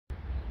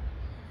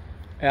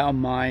Our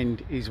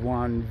mind is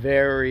one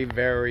very,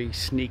 very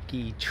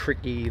sneaky,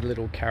 tricky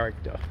little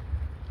character.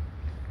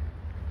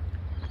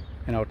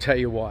 And I'll tell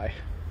you why.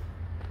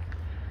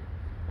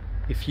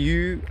 If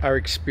you are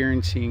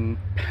experiencing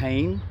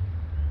pain,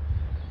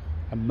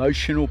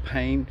 emotional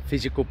pain,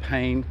 physical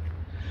pain,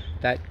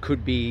 that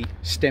could be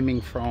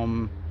stemming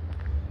from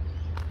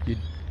you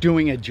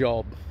doing a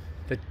job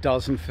that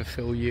doesn't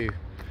fulfill you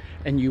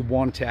and you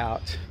want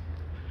out.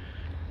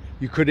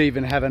 You could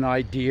even have an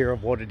idea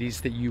of what it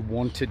is that you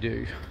want to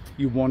do.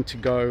 You want to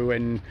go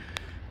and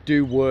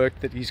do work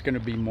that is going to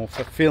be more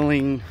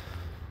fulfilling,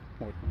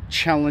 more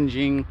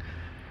challenging,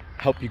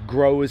 help you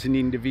grow as an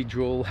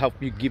individual,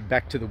 help you give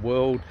back to the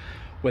world,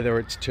 whether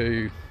it's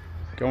to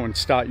go and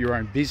start your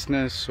own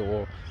business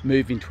or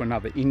move into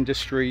another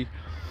industry.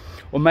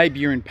 Or maybe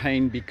you're in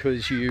pain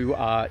because you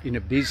are in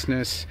a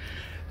business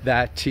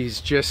that is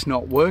just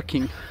not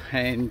working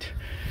and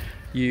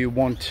you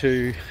want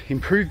to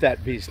improve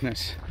that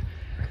business.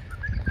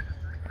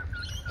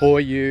 Or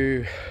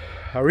you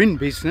are in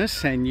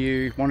business and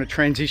you want to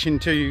transition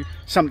to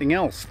something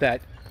else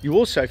that you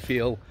also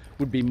feel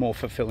would be more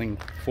fulfilling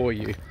for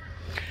you.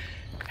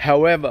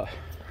 However,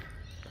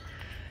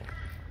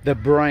 the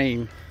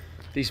brain,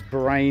 this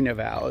brain of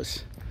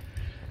ours,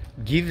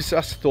 gives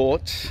us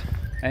thoughts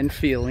and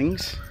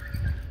feelings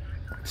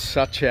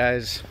such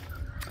as,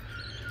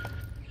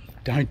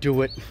 don't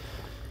do it,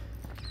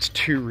 it's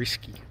too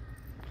risky,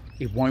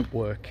 it won't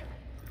work,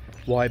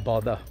 why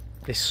bother,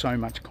 there's so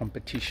much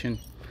competition,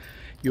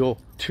 you're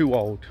too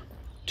old,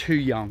 too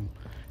young,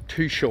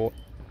 too short,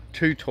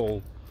 too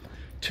tall,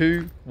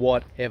 too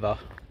whatever.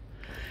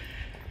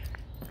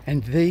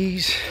 And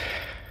these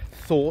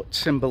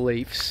thoughts and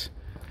beliefs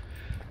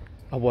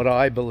are what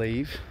I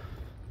believe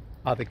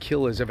are the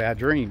killers of our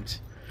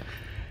dreams.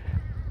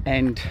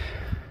 And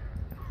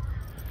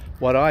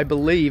what I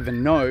believe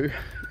and know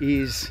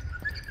is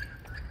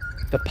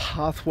the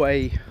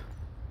pathway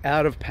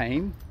out of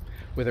pain,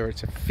 whether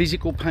it's a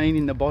physical pain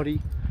in the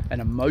body,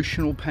 an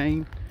emotional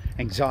pain,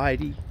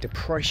 anxiety,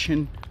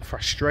 depression,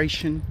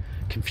 frustration,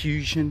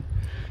 confusion,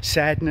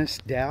 sadness,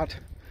 doubt,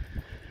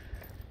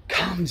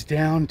 comes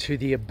down to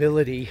the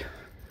ability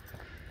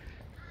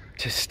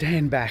to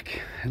stand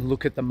back and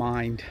look at the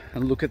mind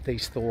and look at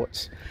these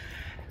thoughts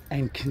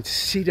and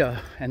consider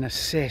and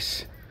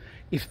assess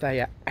if they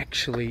are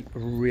actually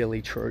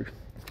really true.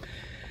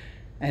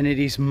 And it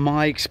is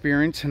my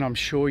experience, and I'm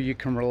sure you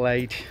can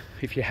relate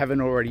if you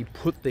haven't already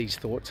put these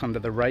thoughts under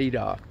the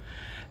radar,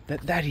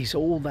 that that is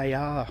all they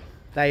are.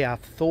 They are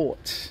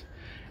thoughts,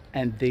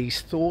 and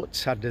these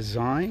thoughts are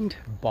designed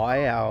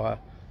by our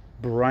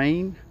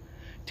brain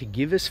to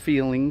give us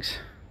feelings,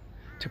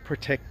 to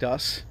protect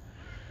us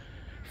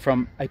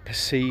from a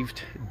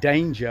perceived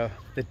danger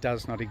that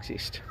does not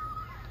exist.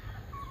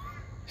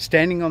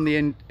 Standing on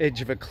the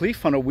edge of a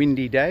cliff on a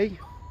windy day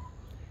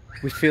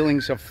with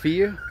feelings of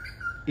fear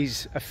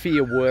is a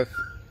fear worth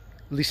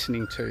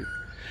listening to,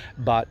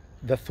 but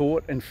the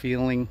thought and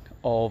feeling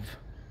of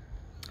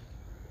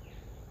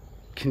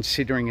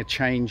considering a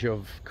change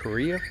of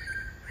career,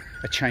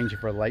 a change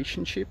of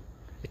relationship,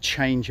 a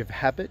change of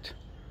habit,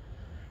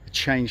 a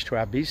change to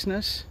our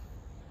business,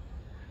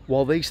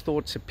 while these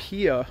thoughts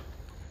appear,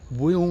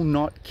 will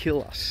not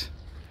kill us.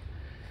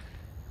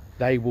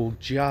 They will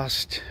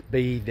just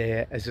be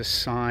there as a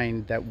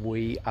sign that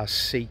we are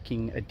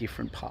seeking a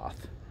different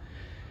path.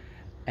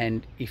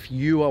 And if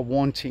you are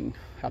wanting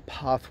a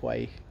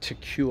pathway to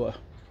cure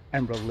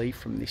and relief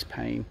from this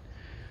pain,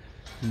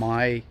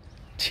 my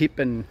tip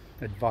and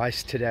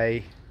advice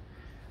today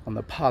on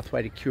the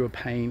pathway to cure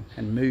pain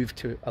and move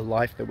to a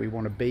life that we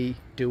want to be,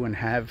 do and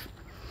have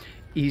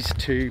is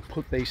to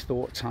put these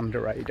thoughts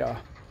under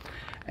radar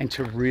and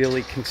to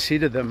really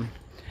consider them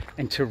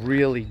and to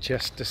really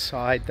just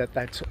decide that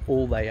that's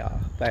all they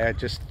are. They are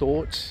just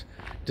thoughts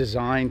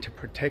designed to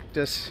protect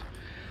us.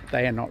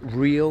 They are not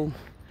real.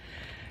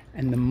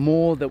 And the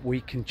more that we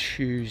can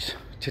choose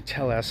to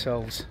tell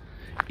ourselves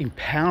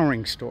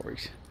empowering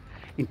stories,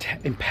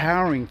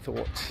 empowering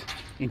thoughts,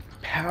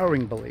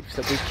 empowering beliefs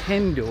that we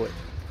can do it.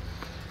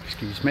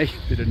 Excuse me,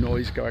 a bit of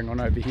noise going on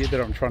over here that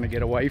I'm trying to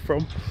get away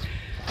from.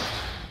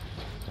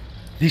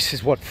 This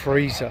is what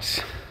frees us.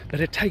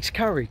 But it takes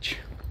courage.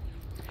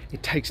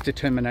 It takes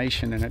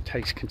determination, and it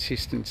takes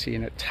consistency,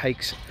 and it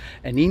takes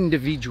an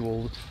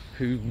individual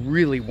who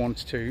really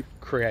wants to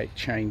create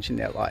change in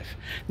their life.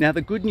 Now,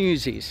 the good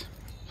news is,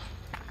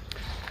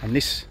 and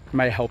this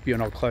may help you,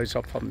 and I'll close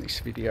off on this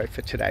video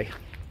for today.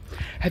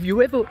 Have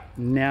you ever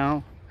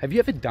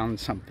done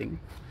something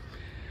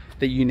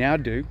that you now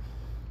do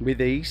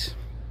with ease,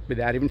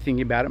 without even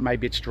thinking about it?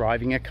 Maybe it's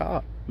driving a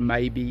car.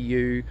 Maybe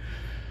you've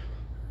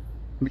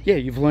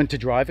learned to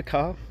drive a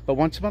car, but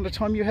once upon a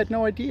time you had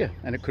no idea,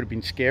 and it could have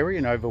been scary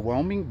and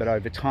overwhelming, but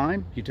over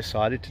time you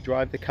decided to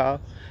drive the car,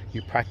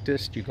 you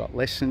practiced, you got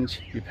lessons,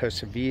 you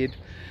persevered.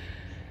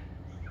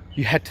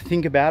 You had to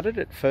think about it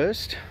at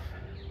first.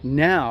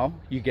 Now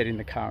you get in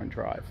the car and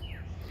drive.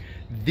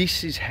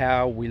 This is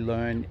how we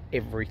learn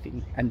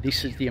everything, and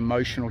this is the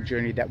emotional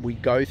journey that we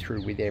go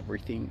through with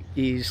everything,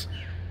 is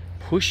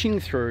pushing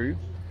through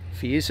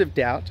fears of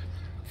doubt,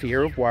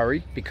 fear of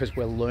worry, because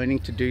we're learning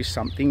to do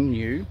something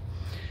new.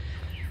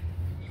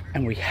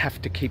 And we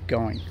have to keep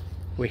going.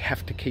 We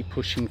have to keep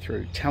pushing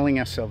through, telling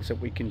ourselves that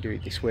we can do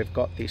this, we've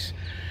got this,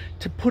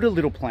 to put a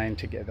little plan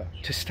together,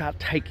 to start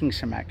taking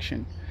some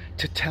action,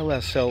 to tell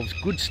ourselves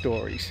good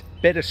stories,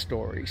 better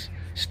stories.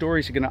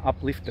 Stories are going to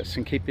uplift us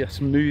and keep us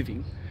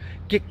moving.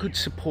 Get good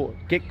support,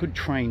 get good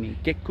training,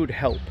 get good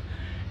help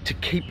to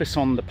keep us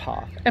on the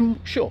path. And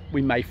sure,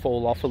 we may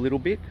fall off a little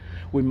bit.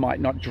 We might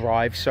not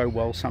drive so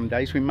well some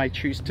days. We may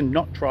choose to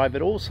not drive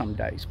at all some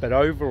days. But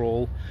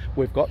overall,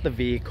 we've got the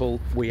vehicle.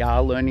 We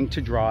are learning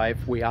to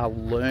drive. We are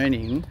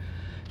learning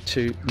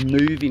to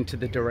move into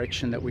the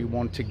direction that we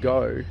want to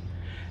go.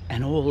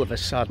 And all of a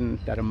sudden,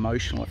 that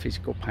emotional or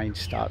physical pain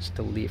starts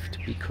to lift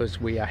because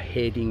we are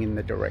heading in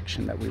the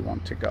direction that we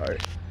want to go.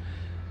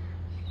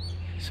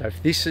 So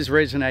if this is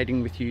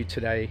resonating with you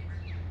today,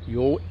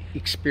 you're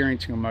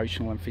experiencing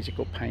emotional and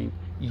physical pain,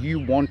 you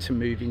want to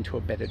move into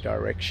a better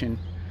direction,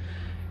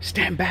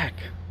 stand back,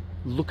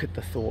 look at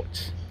the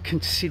thoughts,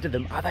 consider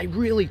them. Are they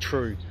really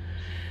true?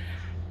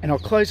 And I'll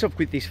close off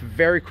with this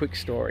very quick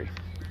story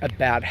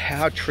about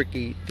how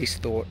tricky this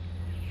thought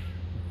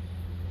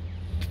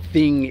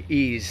thing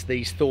is,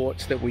 these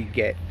thoughts that we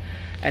get.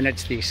 And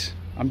it's this: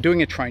 I'm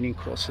doing a training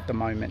course at the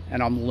moment,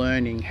 and I'm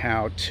learning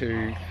how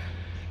to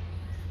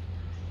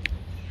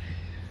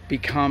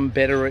become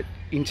better at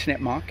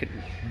internet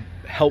marketing,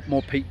 help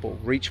more people,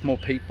 reach more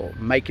people,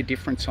 make a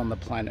difference on the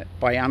planet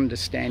by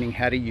understanding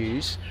how to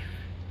use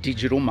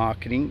digital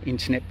marketing,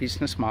 internet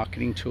business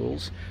marketing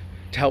tools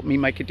to help me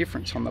make a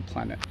difference on the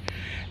planet.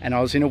 And I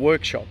was in a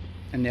workshop,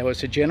 and there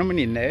was a gentleman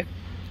in there,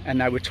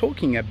 and they were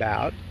talking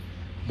about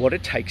what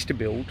it takes to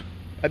build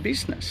a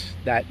business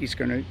that is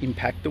going to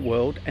impact the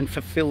world and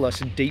fulfill us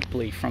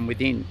deeply from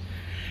within.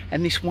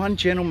 And this one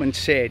gentleman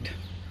said,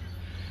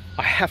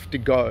 I have to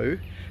go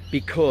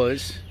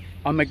because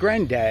I'm a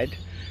granddad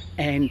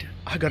and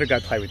I got to go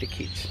play with the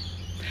kids.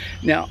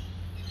 Now,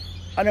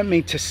 I don't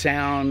mean to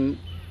sound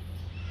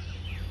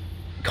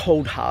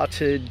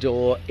cold-hearted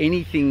or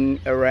anything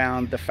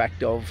around the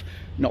fact of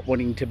not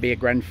wanting to be a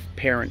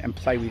grandparent and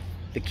play with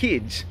the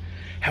kids.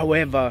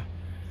 However,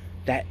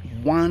 that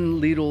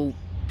one little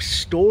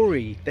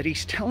story that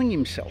he's telling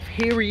himself,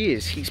 here he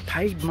is, he's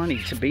paid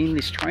money to be in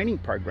this training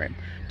program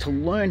to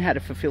learn how to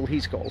fulfill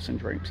his goals and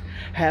dreams,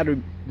 how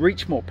to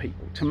reach more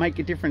people, to make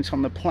a difference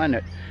on the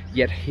planet.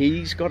 Yet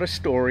he's got a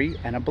story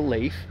and a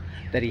belief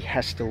that he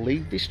has to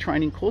leave this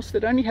training course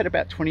that only had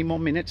about 20 more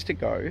minutes to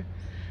go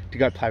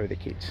play with the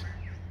kids.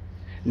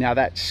 Now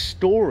that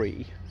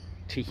story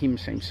to him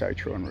seems so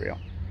true and real,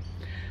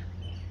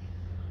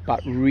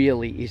 but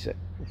really is it?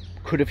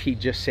 Could have he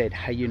just said,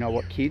 hey, you know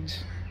what,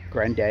 kids,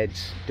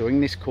 granddad's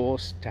doing this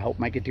course to help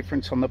make a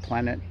difference on the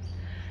planet.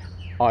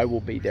 I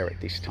will be there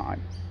at this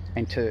time.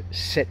 And to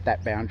set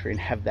that boundary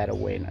and have that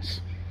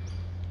awareness.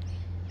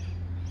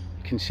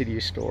 Consider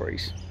your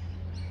stories.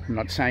 I'm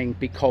not saying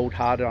be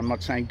cold-hearted. I'm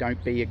not saying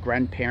don't be a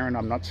grandparent.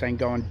 I'm not saying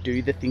go and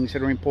do the things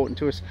that are important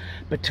to us,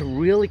 but to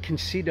really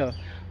consider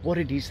what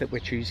it is that we're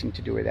choosing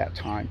to do with our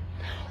time.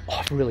 Oh,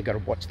 I've really got to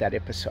watch that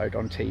episode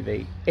on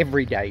TV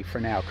every day for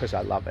now because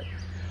I love it.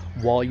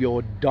 While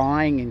you're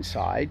dying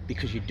inside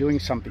because you're doing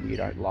something you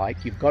don't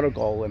like, you've got a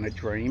goal and a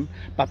dream,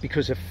 but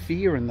because of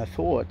fear and the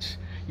thoughts,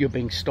 you're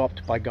being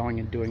stopped by going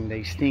and doing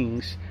these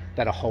things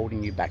that are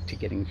holding you back to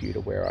getting you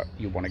to where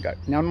you want to go.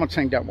 Now, I'm not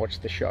saying don't watch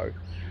the show.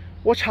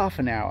 Watch half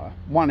an hour,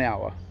 1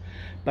 hour,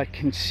 but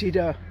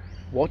consider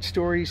what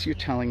stories you're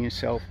telling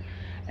yourself,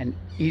 and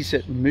is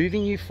it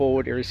moving you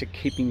forward or is it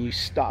keeping you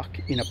stuck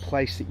in a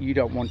place that you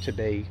don't want to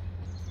be?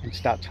 And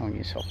start telling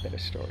yourself better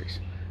stories.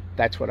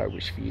 That's what I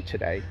wish for you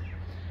today.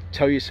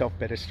 Tell yourself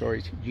better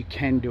stories. You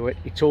can do it.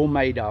 It's all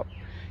made up.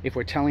 If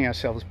we're telling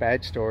ourselves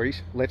bad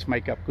stories, let's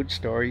make up good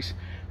stories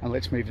and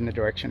let's move in the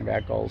direction of our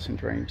goals and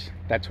dreams.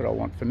 That's what I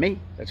want for me.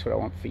 That's what I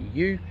want for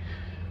you.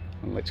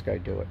 And let's go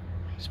do it.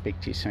 Speak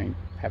to you soon.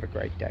 Have a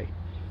great day.